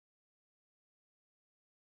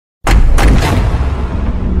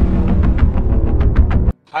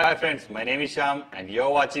Hi friends, my name is Shyam and you are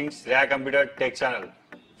watching XIAOMI Computer Tech Channel.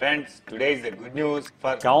 Friends, today is the good news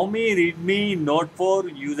for XIAOMI Redmi Note 4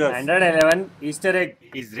 users. Android 11 Easter egg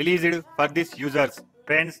is released for these users.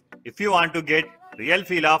 Friends, if you want to get real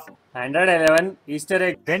feel of Android 11 Easter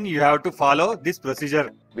egg. then you have to follow this procedure.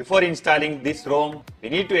 Before installing this ROM, we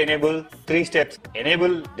need to enable 3 steps.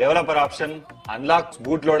 Enable developer option, unlock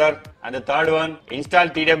bootloader, and the third one, install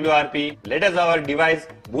TWRP. Let us our device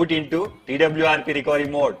boot into TWRP recovery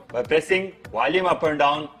mode by pressing volume up and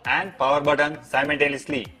down and power button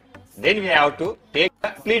simultaneously. Then we have to take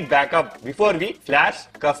a complete backup before we flash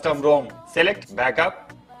custom ROM. Select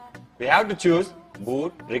backup. We have to choose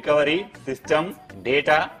boot, recovery, system,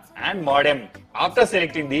 data, and modem. After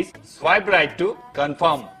selecting these, swipe right to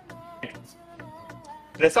confirm.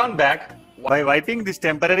 Press on back. By wiping this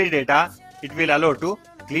temporary data, it will allow to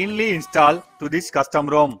cleanly install to this custom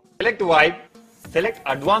ROM. Select wipe, select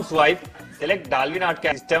advanced wipe, select Dolby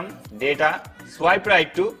Notcast system, data, swipe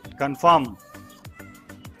right to confirm.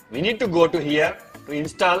 We need to go to here to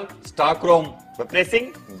install stock ROM. By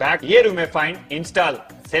pressing back, here you may find install.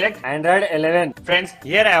 Select Android 11. Friends,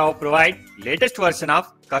 here I have provide latest version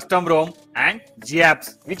of custom ROM and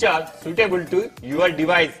GApps which are suitable to your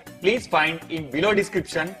device. Please find in below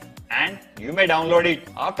description and you may download it.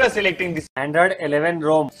 After selecting this Android 11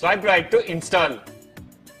 ROM. swipe right to install.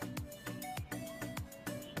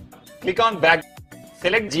 Click on back.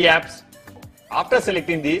 Select GApps. After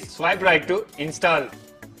selecting these, swipe right to install.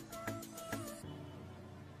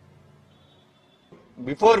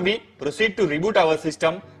 Before we proceed to reboot our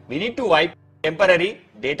system, we need to wipe temporary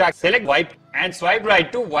data. Select wipe and swipe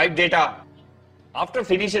right to wipe data. After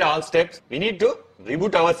finishing all steps, we need to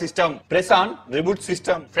reboot our system. Press on reboot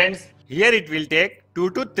system. Friends, here it will take 2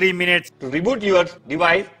 to 3 minutes to reboot your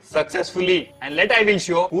device successfully, and I will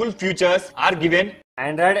show cool features are given.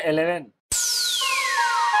 Android 11.